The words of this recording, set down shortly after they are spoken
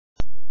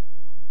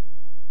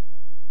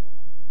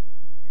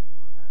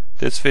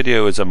This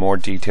video is a more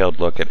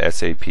detailed look at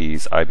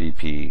SAP's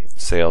IBP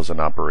Sales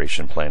and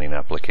Operation Planning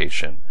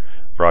application,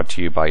 brought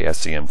to you by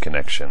SEM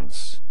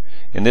Connections.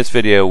 In this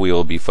video, we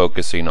will be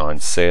focusing on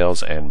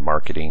sales and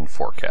marketing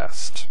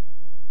forecast.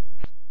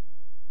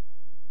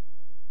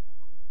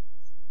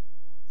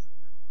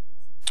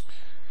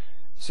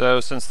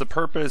 So since the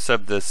purpose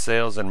of the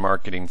sales and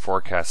marketing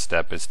forecast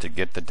step is to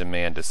get the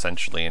demand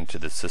essentially into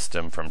the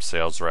system from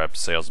sales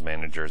reps, sales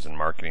managers, and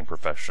marketing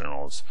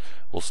professionals,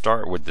 we'll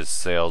start with the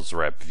sales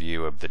rep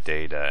view of the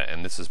data,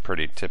 and this is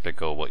pretty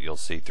typical what you'll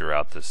see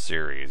throughout this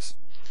series.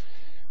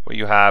 What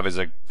you have is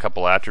a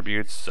couple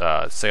attributes,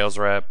 sales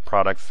rep,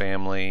 product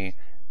family,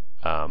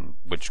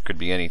 which could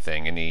be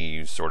anything,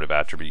 any sort of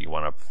attribute you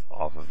want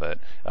off of it,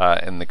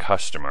 and the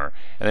customer.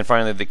 And then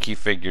finally the key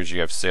figures,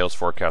 you have sales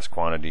forecast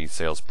quantity,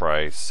 sales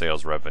price,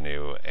 sales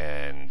revenue,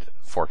 and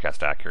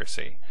forecast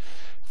accuracy.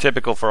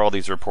 Typical for all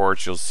these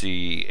reports, you'll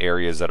see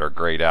areas that are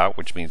grayed out,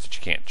 which means that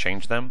you can't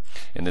change them.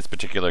 In this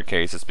particular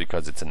case, it's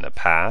because it's in the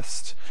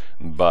past,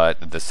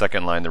 but the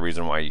second line, the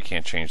reason why you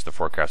can't change the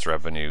forecast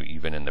revenue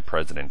even in the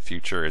present and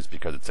future is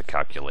because it's a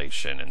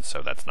calculation, and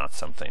so that's not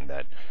something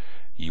that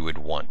you would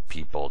want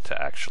people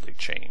to actually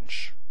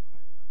change.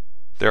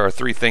 There are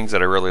three things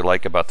that I really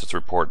like about this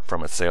report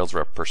from a sales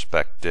rep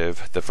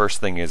perspective. The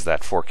first thing is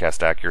that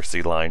forecast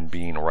accuracy line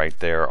being right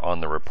there on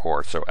the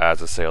report. So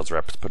as a sales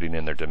rep is putting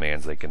in their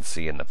demands, they can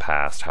see in the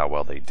past how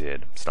well they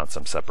did. It's not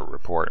some separate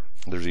report.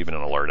 There's even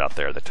an alert out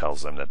there that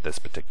tells them that this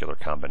particular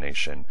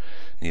combination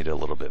needed a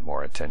little bit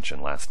more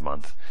attention last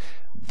month.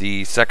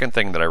 The second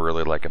thing that I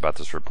really like about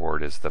this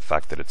report is the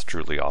fact that it's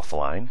truly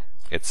offline.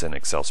 It's an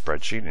Excel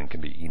spreadsheet and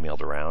can be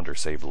emailed around or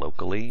saved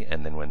locally,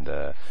 and then when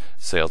the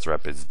sales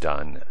rep is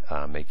done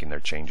making their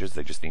changes,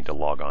 they just need to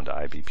log on to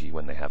IBP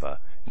when they have a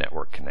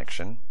network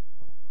connection.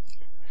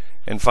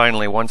 And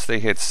finally, once they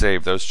hit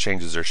save, those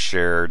changes are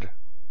shared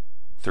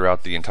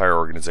throughout the entire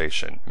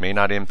organization. May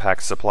not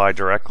impact supply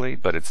directly,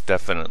 but it's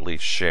definitely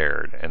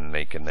shared, and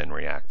they can then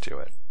react to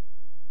it.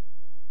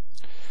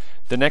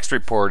 The next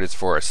report is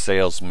for a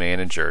sales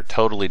manager,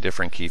 totally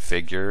different key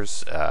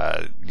figures.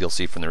 You'll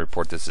see from the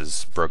report this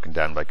is broken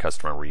down by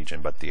customer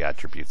region, but the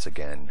attributes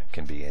again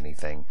can be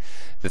anything.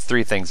 The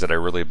three things that I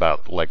really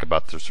like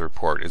about this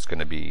report is going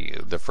to be,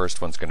 the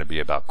first one's going to be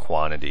about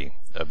quantity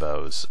of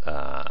those,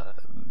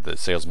 the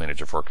sales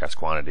manager forecast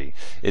quantity.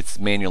 It's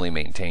manually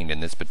maintained in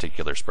this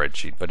particular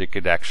spreadsheet, but it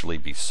could actually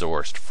be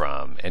sourced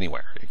from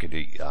anywhere. It could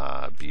be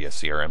a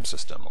CRM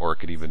system, or it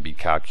could even be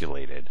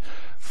calculated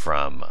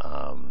from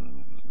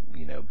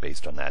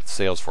based on that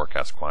sales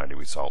forecast quantity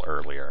we saw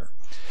earlier.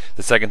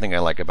 The second thing I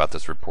like about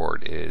this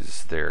report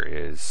is there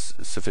is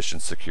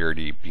sufficient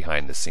security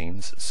behind the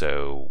scenes.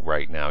 So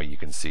right now you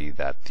can see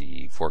that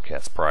the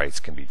forecast price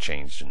can be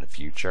changed in the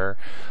future,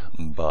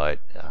 but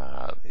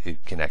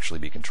it can actually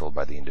be controlled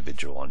by the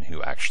individual on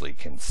who actually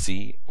can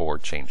see or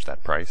change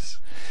that price.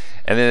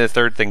 And then the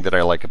third thing that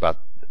I like about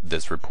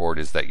this report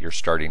is that you're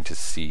starting to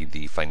see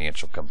the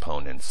financial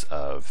components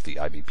of the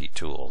IBP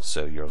tool.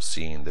 So you're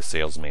seeing the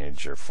sales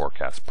manager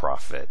forecast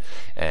profit,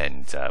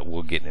 and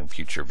we'll get in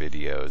future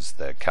videos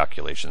the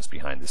calculations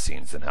behind the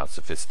scenes and how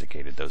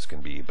sophisticated those can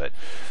be. But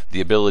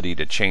the ability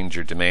to change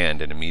your demand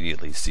and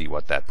immediately see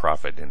what that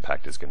profit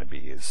impact is going to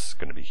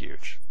be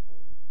huge.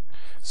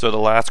 So the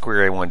last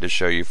query I wanted to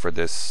show you for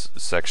this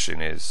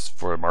section is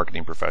for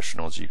marketing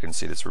professionals. You can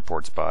see this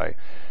report's by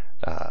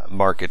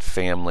market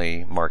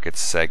family, market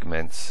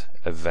segment,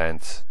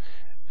 event.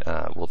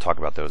 We'll talk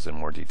about those in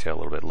more detail a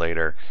little bit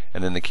later.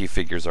 And then the key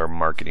figures are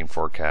marketing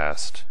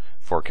forecast,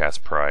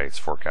 forecast price,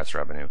 forecast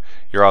revenue.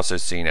 You're also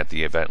seeing at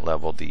the event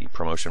level the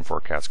promotion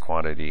forecast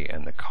quantity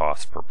and the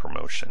cost per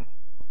promotion.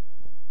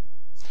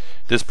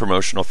 This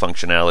promotional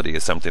functionality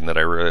is something that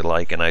I really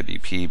like in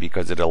IBP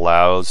because it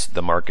allows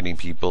the marketing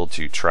people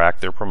to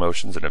track their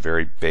promotions in a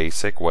very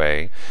basic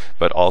way,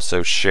 but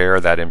also share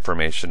that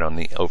information on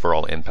the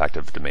overall impact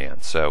of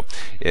demand. So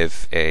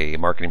if a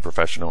marketing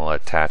professional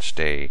attached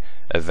a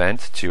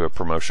event to a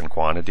promotion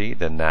quantity,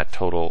 then that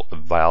total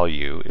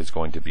value is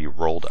going to be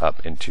rolled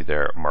up into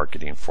their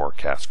marketing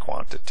forecast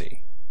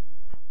quantity.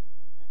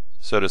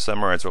 So to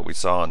summarize what we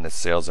saw in this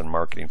sales and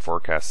marketing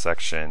forecast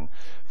section,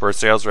 for a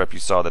sales rep, you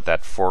saw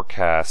that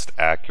forecast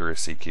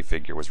accuracy key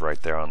figure was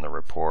right there on the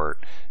report.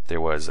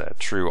 There was a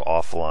true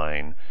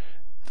offline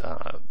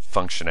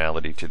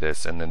functionality to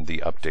this, and then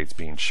the updates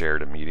being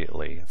shared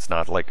immediately. It's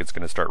not like it's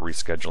going to start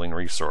rescheduling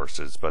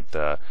resources, but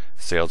the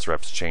sales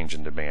rep's change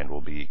in demand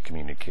will be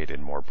communicated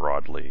more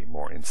broadly,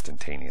 more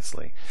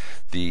instantaneously.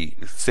 The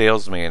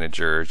sales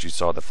managers, you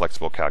saw the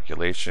flexible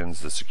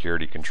calculations, the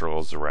security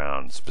controls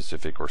around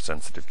specific or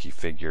sensitive key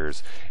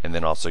figures, and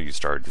then also you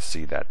started to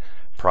see that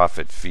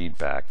profit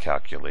feedback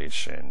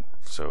calculation,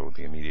 so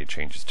the immediate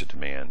changes to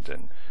demand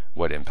and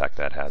what impact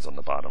that has on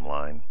the bottom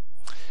line.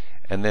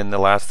 And then the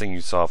last thing you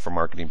saw for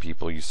marketing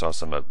people, you saw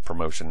some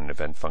promotion and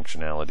event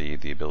functionality,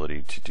 the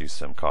ability to do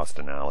some cost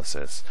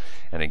analysis,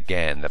 and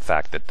again, the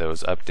fact that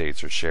those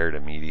updates are shared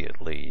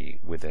immediately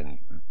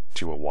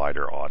to a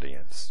wider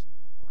audience.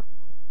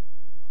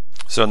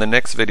 So in the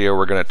next video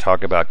we're going to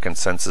talk about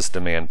consensus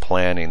demand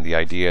planning, the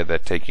idea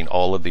that taking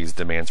all of these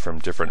demands from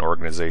different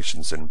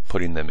organizations and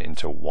putting them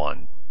into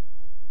one.